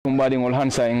mbadingol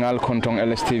hansa e ngal konton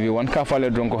LSTV 1 ka fale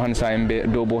dronko hansa embe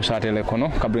Dobo satele kono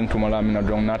kabring tumala mina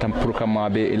drong natam pour kama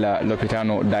be ila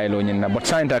lopitano dailo nyinna but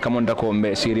sainta kamonda ko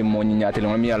mbe siri mo nyaatele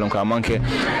mo mi yalon ka manke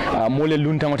mole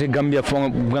luntangote Gambia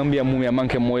mumi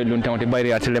manke moye luntangote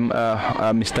bayri atelem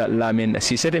Mr Lamin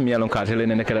Cisse mi yalon ka tele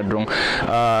ne kala drong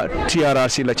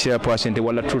TRRC la chairperson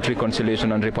wala Truth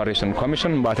Reconciliation and Reparation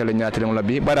Commission batele nyaatele mo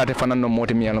labi barate fananno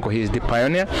moti mi yalon ko he is the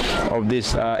pioneer of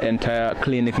this entire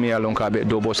clinic mi yalon ka be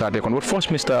Dobo sate kon. But first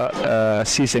Mr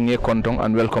Cisse nge kontong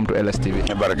and welcome to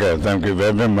LSTV. Baraka, thank you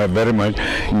very much.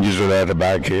 Njizula the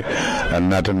back and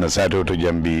not na sato to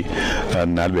Jambi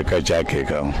and Nalbeka Chake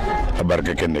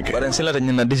Baraka Kendeke. But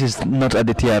Ansela this is not at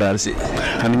the TRRC.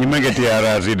 And you make a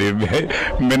TRRC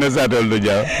Menasato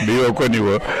Luja, Bio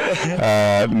Koniwo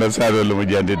Nasato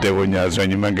Lumujandi Tevonia, so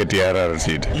you make a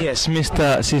TRRC. Yes,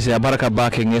 Mr Cisse Baraka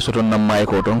backing Yesoton na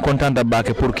Maiko on contanda back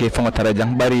purke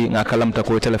Fongatarajang Bari Nakalamta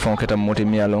ko telephone keta moti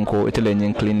mi alonko itele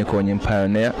nyin clinico nyin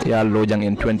pioneer ya lojang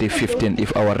in 2015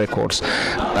 if our records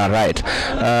are right.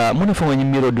 Muna fonga nyi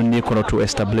miro dundi kono to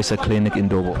establish a clinic in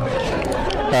Dobo.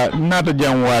 Nata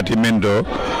jamwati mendo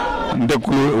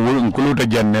ndekuluta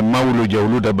janne mawulu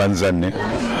jawluta banzanne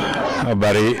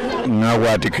bari nga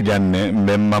wati kijanne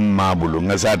mbemma mabulu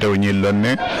nga sata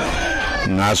nyillonne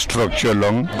nga structure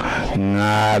long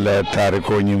nga la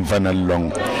tariko nyim fanal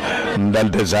long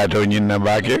ndalte sata nyinna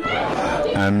bake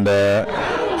and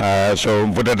so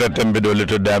mfutata tembedo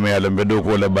leto dame ala mbedo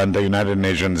ko la banta United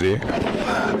Nations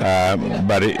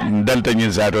bari dalta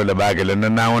nyin sato la bagale na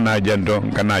nawona janto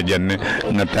kana janne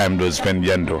na time do spend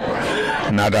janto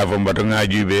na da fo mbato nga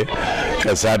jube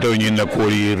ka sato nyin na ko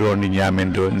yiro ni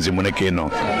nyamento nzimune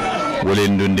keno wole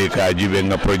ndunde ka jube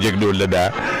nga project do la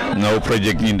da nga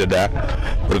project nyin da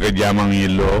pour que jamang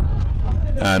yillo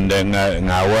and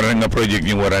nga waranga project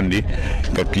ni warandi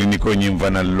ka clinico nyim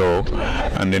fanal lo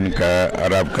and then ka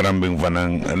arab karambing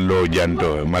fanang lo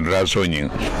janto madraso nyi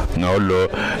nga lo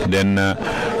then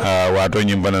wato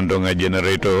nyim fanan to nga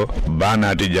generator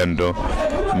banati janto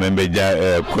membe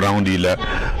kuraundi la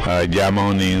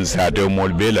jamao ni sato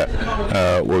molbela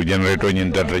o generator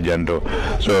nyin tata janto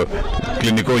so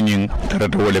clinico nyin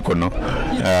tata wole kono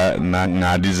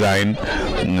na design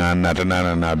na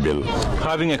natana na bill.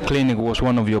 Having a clinic was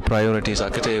one of your priorities.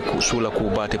 Akete kusula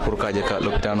kubate purkaje ka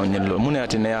lopitano nyelo. Mune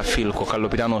atine ya feel ko ka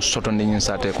lopitano soto ndi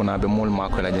nyinsate kuna abe mol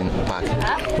makwela jen pake.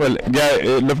 Well,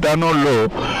 lopitano lo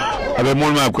abe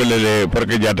mol makwela le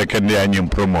parke jata kende ya nyim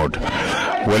promote.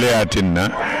 Wale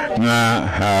atinna nga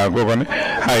kokone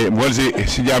hay bolsi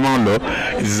si jamon lo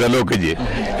izalo keje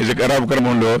is arab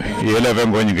karmon lo yela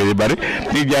fen ko nyike bari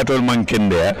ni jatol man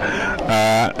kende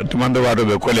tumando wato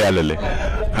be kole alale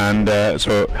and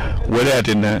so wale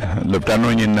atinna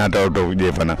loptano nyin na taw to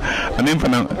je fana anim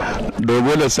fana do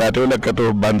bola sato la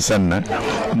kato bansanna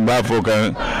ba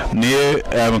foka ni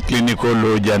clinico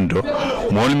lo janto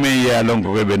mol me ya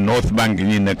lonko be North Bank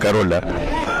ni na Karola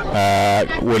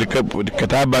wali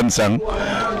kata bansang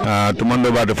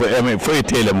tumando ba fo fo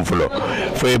tele mu fulo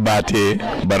fo bate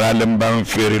baralem bang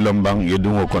feri lombang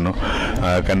yedungo kono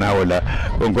kana wala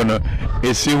kono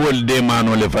e si wol de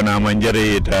mano le fana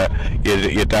manjare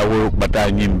yeta wo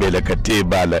bata nyimbe le kate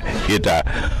bala yeta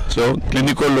so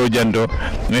clinical lo janto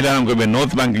ni dan ko be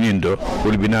North Bank nyindo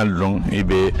wol binal long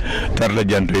ibe tarla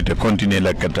janto ite continue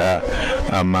la kata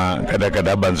ama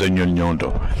kada banza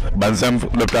nyonto bansam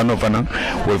loptano fana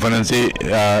wol fana se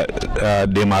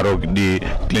demaro di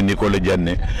clinical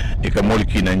janne e ka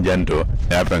molki nan janto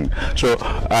afang so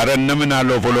aran namina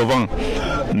lo folovang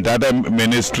data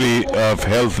Ministry of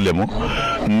Health lemo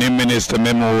ni minister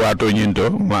memo wato nyinto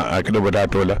ma akido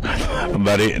batato la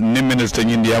bari ni minister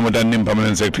nyindi amutan ni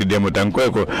permanent secretary demutan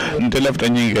ko ntelefta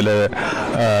nyingela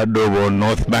Dobo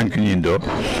North Bank nyindo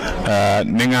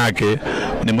ningake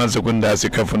ni mazukunda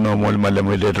sikafuno mol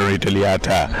malamo letterate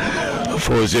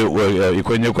fose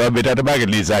ikonye kwa betata bag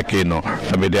lisa keno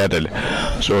abedata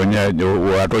so nya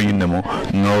wato yinemo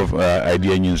no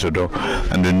idea nyin soto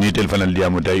and nitel fanal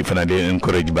diamuta ifana de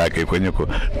encourage back ikonye ko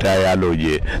taya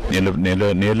loje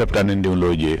ne leptan ndi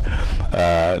loje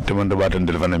temando batan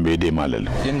telefana be de malal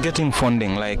in getting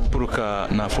funding like purka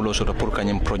na fulo soto purka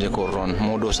nyim project ko ron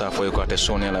modo sa foy ko te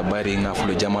sonia la bari na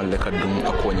fulo jamal le kadum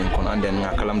akonyin kon anden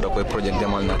nga kalam da ko project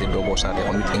jamal na Dobo sate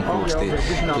on which includes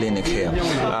the clinic here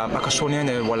sonia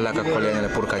ne wala ka kolene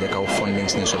purka ja ka funding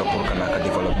ni soto purka na ka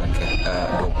development do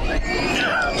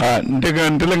ndega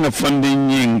ndelenga funding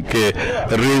nyinke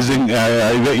raising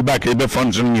ibake be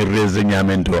funds ni raising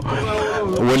amento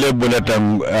wole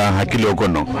bulletam hakilo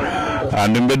kono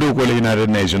and mbedu ko le United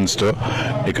Nations to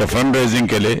e ka fundraising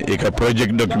kele e ka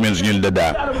project documents nyul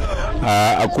dada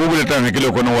a kubule tan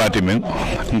kilo kono wati men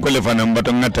ngole fana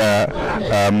mbato ngata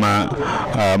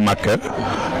Makka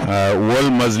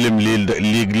World Muslim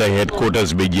League la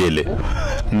headquarters be jele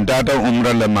ntata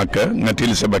umra la Makka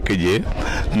ngatil sabake je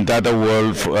ntata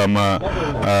World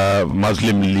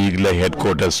Muslim League la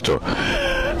headquarters to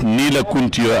ni la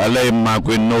kuntiyo alay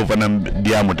mako no fana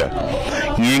diamuta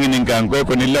ngi nin kan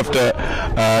ko ni lafta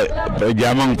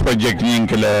jamang project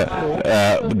nyinkala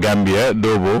Gambia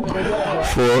Dobo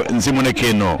fo nsimuna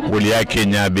keno woliya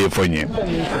Kenya be fonye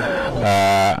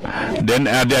then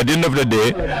at the end of the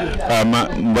day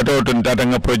bato ton tata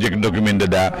nga project document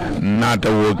da nata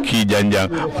wo ki janja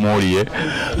moriye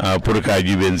pour ka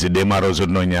jiben si demaro so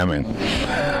no nyamen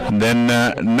then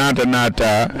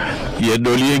nata ye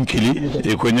dolien kili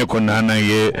e ko nyako nana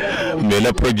ye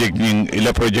la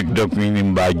project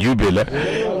document ba jubela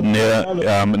ne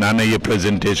nana ye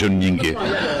presentation nyinge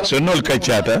so nol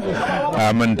kachata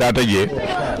man tata je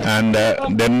and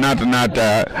then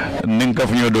nata ninka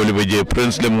funyo doli beje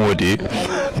Prince Lemoti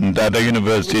Tata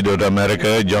University of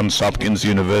America Johns Hopkins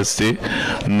University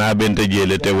na bente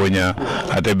jele te wonya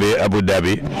atebe Abu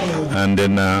Dhabi and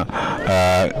then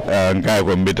nkai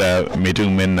ko mbita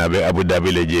meeting men na be Abu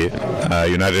Dhabi leje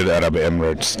United Arab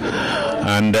Emirates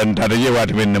and then tata je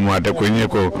wat men mo ate ko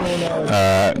nyeko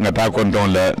ngata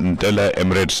konton la ntela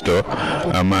Emirates to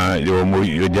ama yo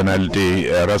generality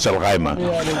Russell Khaima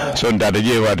so tata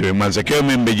je wat man se ke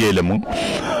men be jele mu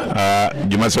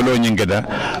juma solo nyingeda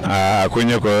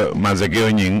akonya ko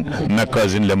mazakeo nying na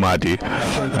cousin le mati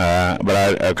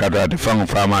bara kata te fang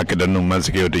fama ke danu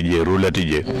mazakeo te je rula te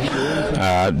je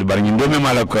bar nyindo me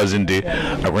mala cousin te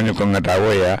akonya ko ngata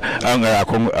woya anga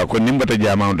akon nimbata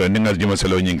jama ndo ningal juma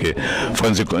solo nyinge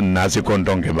fonsi nasi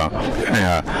kontonke ba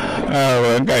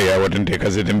ngaya watante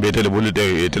kasete mbetele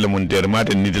bulute tele monter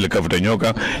mate nitele kafta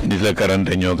nyoka nitele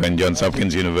karanta nyoka Johns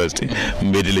Hopkins University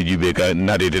mbetele jibe ka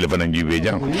nade telefona jibe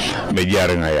jang be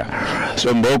jare ngaya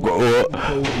so mboko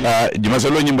juma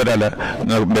solo nyimbadala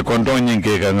be konton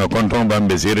nyinke ka nga konton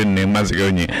bambe sirin ni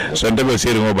masike nyi so ndebe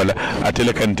sirin obala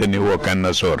atele kanteni wo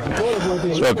kanna sor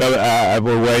so ka abo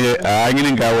waye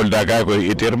angini ka wolda ka ko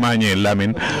itermanye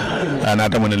Lamin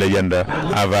anata mon leyenda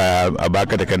ava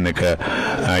abakata kaneka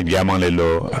jamang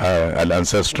lelo al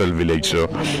ancestral village so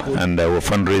and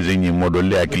fundraising ni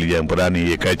modole akili jam prani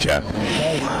ye kacha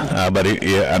bari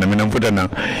anaminam futana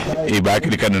e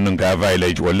bakili kanun ka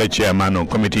village wala chairman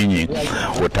committee ni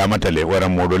wotamatale wara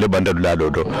modole bandadula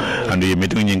do and ye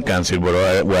meeting ni council boro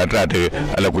wa trate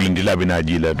ala kulindi labina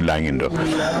jila langindo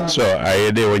so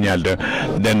ayede wonyalda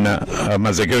then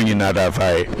mazakeo ni nada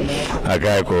fai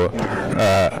akay ko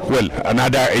well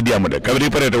another idea mode kabri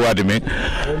parete wadi me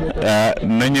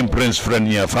nanyim prince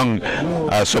friend ya fang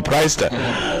surprised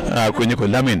ko nyiko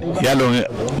Lamin yalo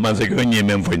mazakeo ni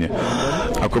memfonya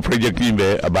ako project ni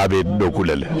be ababe do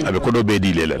kulale abe ko do be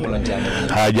dilele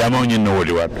ha jama ni no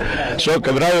wodi wat so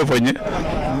kabra yo fonye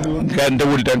kan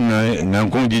dawul tan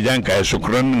ngam jijan ka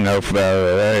shukran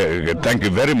thank you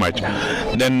very much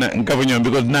then ngafanyo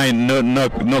because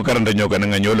no karanta nyoka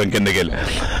nga nyolo kendegel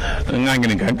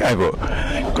ngangini kan ko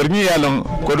korni yalo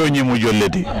ko do nyimu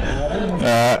jolleti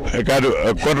kado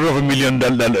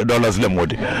 $250,000 le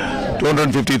modi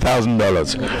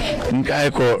 $250,000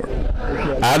 nkai ko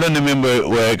I don't remember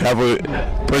where cover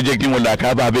projecting wala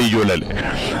ka ba be yolale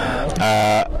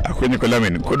akoni ko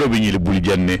Lamin ko do be nyili bul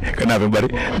janne kana be bari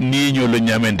ni nyolo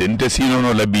nyamente nte sino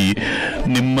no labi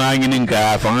ni mangi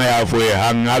ninka fa ya fo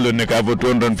hangalo ne ka fo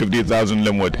 $250,000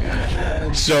 le modi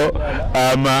so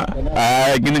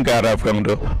ginin ka raf kan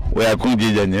do waya kun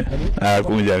jijanye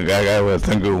kun jaga wa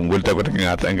thank you ngulta ko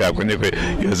tinga tanga ko ne ko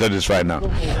you satisfied now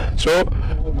so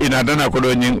ina dana ko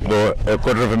do nyin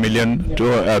 $250,000 to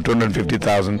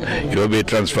 $250,000 yo be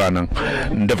transfer nan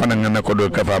ndefana ngana ko do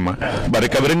kafama bare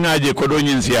kabrin ngaje ko do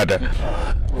nyin siyata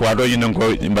wato yin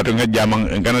ko bato nga jamang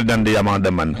kana dande yama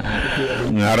daman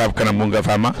ngarab kana munga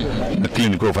fama na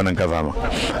clean ko fanan ka fama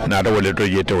na da wole to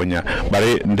yete wonya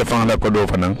bare ndefan la ko do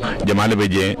fanan jamale be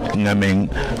je ngamen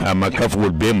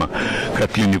makaful bema ka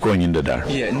clean ko nyinde dar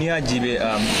ni ajibe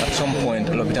at some point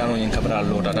lobitano yin kabra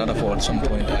lo data for at some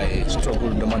point I struggle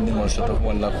demanding also to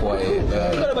wala ko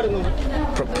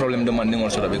problem demanding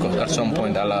also because at some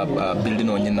point ala building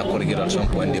on yin na corrigate at some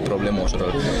point the problem also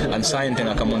and science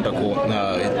na kamonta ko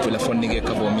la funding e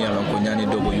kabo mi alon ko Niani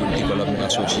Dobo Youth Development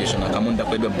Association akamunda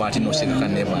ko be batino sika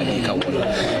kan ne ba di ka wala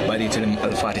bari telem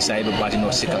alfati sai be batino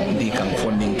sika di kan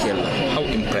funding kel how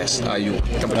impressed are you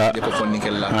about the funding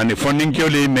kel la and funding kel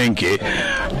le menke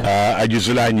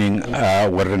ajusula nyin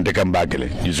warante kan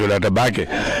bakele jusula ta bake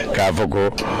ka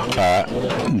foko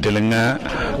ndelenga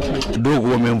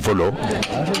dogo men folo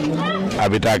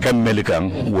abita kam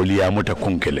melikan woli ya muta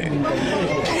kunkele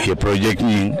ye project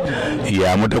ni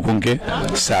ya muta kunke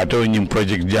sato ni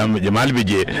project jamal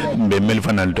bije be mel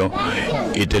fanalto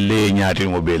itele nyaati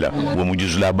mo bela wo mu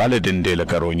jusla baleten de la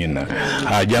karo nyina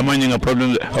ha jama nyinga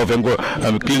problem of enko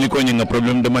clinico nyinga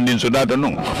problem de mandin so data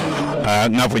non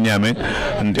ngafo nyame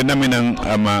ntena minan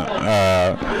ama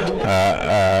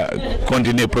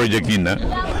continue project ina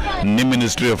ni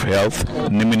Ministry of Health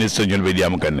ni Minister Nyolbe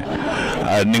diam kan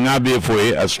ni ngabe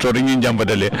foye a story ni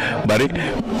jambadale bari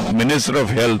Minister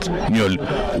of Health nyol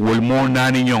wol mo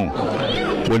nani nyong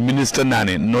wol minister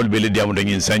nani nol bele diam de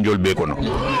nyin sanjol be kono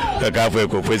ka foye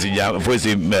ko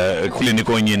fosi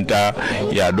clinico nyinta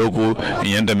ya doku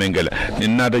nyanta mengala ni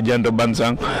nata janto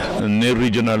bansang ni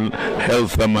regional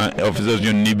health officers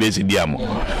nyon ni be si diamo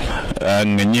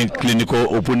nga ñi clinico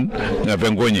open nga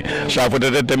fengoñi sa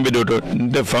fotata tembe do to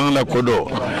defan la kodo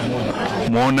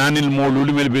mo nanil mo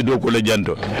lulu mel be do ko la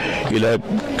janto ila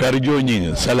karjo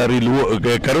ñi salary lu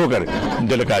karo kar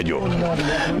ndel kajo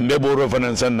mbe boro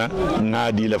fanan sanna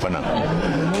ngadi la fanan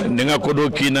nga kodo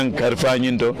kinan karfa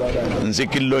ñinto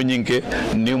nsikillo ñinke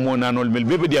ni mo nanol mel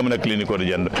be diam na clinico do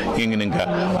jando ngi ninka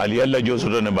ali yalla jo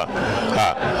soto ne ba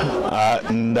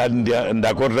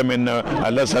nda ko remen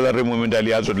ala salary mo min dal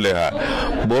ya sotle ha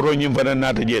boro ñim fana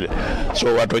nata jele so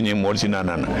wato ñim mol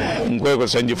sinanana ngoy ko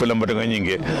sanji fulam batanga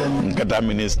ñinge nkata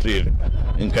ministry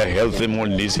nka health mol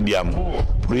ni sidiam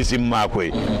police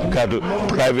makoy kadu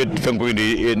private fenko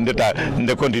indi ndeta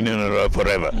nde continue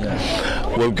forever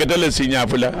wo ketale signa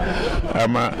fula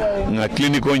ama nga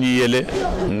clinico ñi yele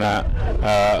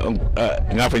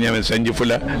nga fa ñame sanji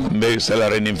fula mbe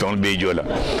salary ni fon be jola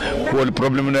ko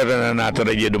problème na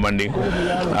tara je demanding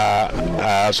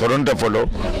soronta folo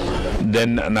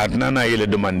den natnana yele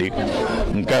demanding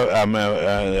nka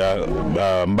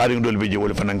mbari ndol be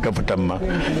wol fanan ka fatamma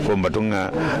ko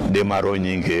mbatunga de maro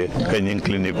nyinke kanyin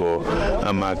clinico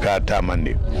ama ka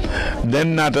tamandi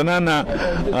den natanana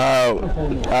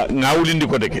ngawulindi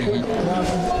ko deke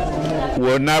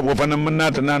wona wo fanan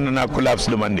natanana na collapse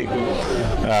demanding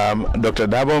Dr.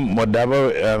 Dobo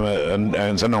Modabo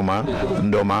Sanoma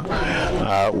Ndoma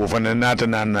ufana nata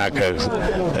na ka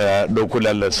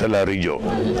dokula la salary jo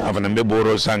afana mbe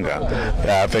boro sanga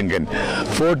fengen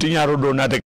 14 yaro do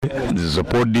nata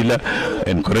support dila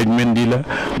encouragement dila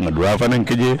ngadwa fana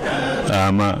keje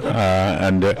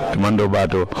and mando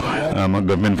bato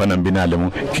government fana binale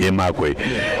mu ke makoy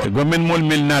government mol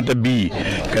mel nata bi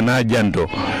kana janto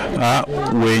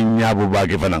we nyaabu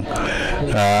baake fana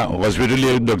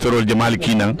hospital docteur Jamal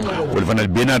Kinan wol fanal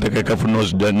benata ka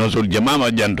funos nosol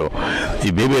jamama janto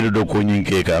ibebe do ko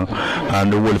nyinke kan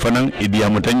ando wol fanan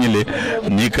idiamu tanyele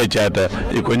ni ka chata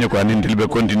e ko nyako anintil be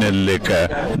continuer le ka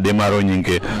demaro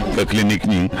nyinke ka clinique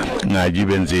ni ngaji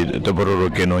benzi to bororo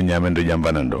keno nyamendo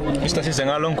jambanando Mr. Cisse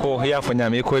ngalon ko ya fo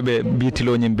nyame ko be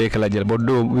bitilo nyimbe kala jel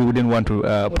boddo we wouldn't want to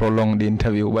prolong the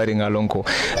interview bari ngalon ko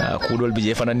kudol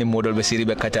bije fanan ni modol be siri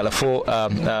be katala fo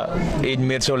age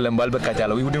medso lembal be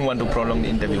katala we wouldn't want to prolong the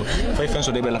interview fay fen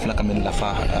so de be la fla kamen la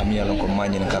fa mi alon ko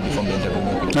manyin ka bi fo be interview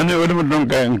nane wala don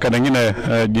ka dangina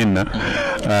jinna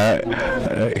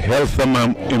health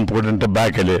am important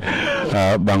bakale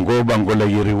bango la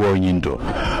yiri wo nyinto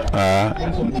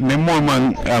ne mo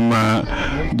man ama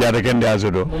jara kende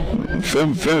azodo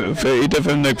fe ite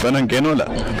fem nek fanan kenola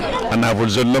ana ful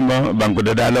zollamba banko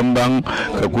de dalam bang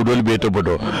ka kudol be to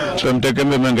bodo so mte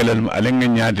kambe mangalal alenga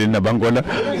nyaati na bangola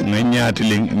nyaati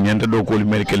ling nyanta do ko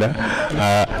melkila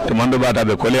to mando bata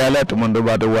be kole ala to mando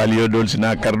bata waliyo dol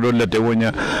sina kardol la te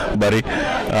wonya bari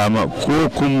ama ko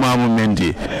kumma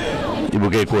menti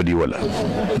ibuke ko di wala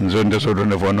zonde sodo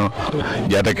ne fono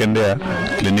jata kende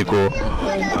clinico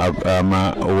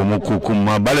ama o mo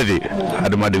kukuma balade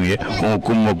adama de o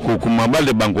kukuma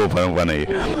balde banko fana ye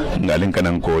ngalin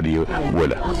kanan ko di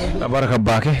wala baraka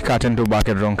bake ka tento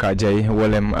bake ronka jay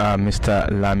wolem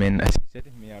Mr. Lamin Cisse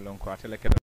mi alon ko atele